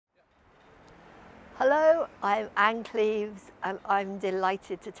Hello, I'm Anne Cleeves and I'm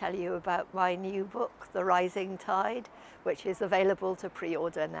delighted to tell you about my new book, The Rising Tide, which is available to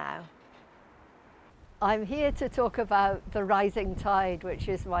pre-order now. I'm here to talk about The Rising Tide, which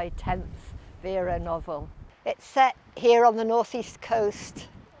is my 10th Vera novel. It's set here on the northeast coast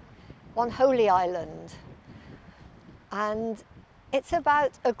on Holy Island, and it's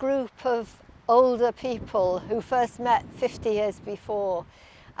about a group of older people who first met 50 years before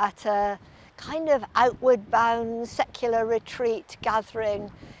at a kind of outward bound secular retreat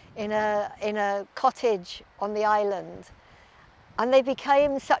gathering in a cottage on the island. And they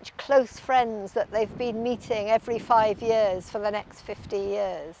became such close friends that they've been meeting every 5 years for the next 50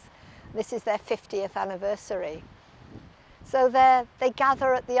 years. This is their 50th anniversary. So they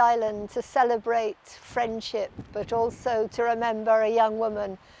gather at the island to celebrate friendship, but also to remember a young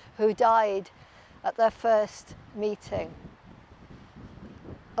woman who died at their first meeting.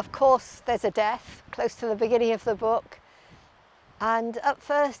 Of course, there's a death close to the beginning of the book, and at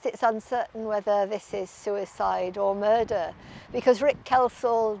first it's uncertain whether this is suicide or murder, because Rick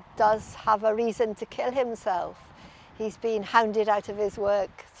Kelsall does have a reason to kill himself. He's been hounded out of his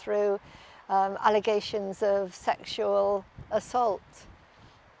work through allegations of sexual assault.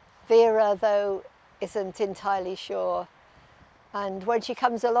 Vera, though, isn't entirely sure. And when she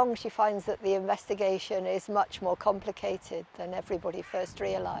comes along, she finds that the investigation is much more complicated than everybody first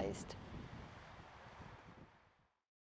realised.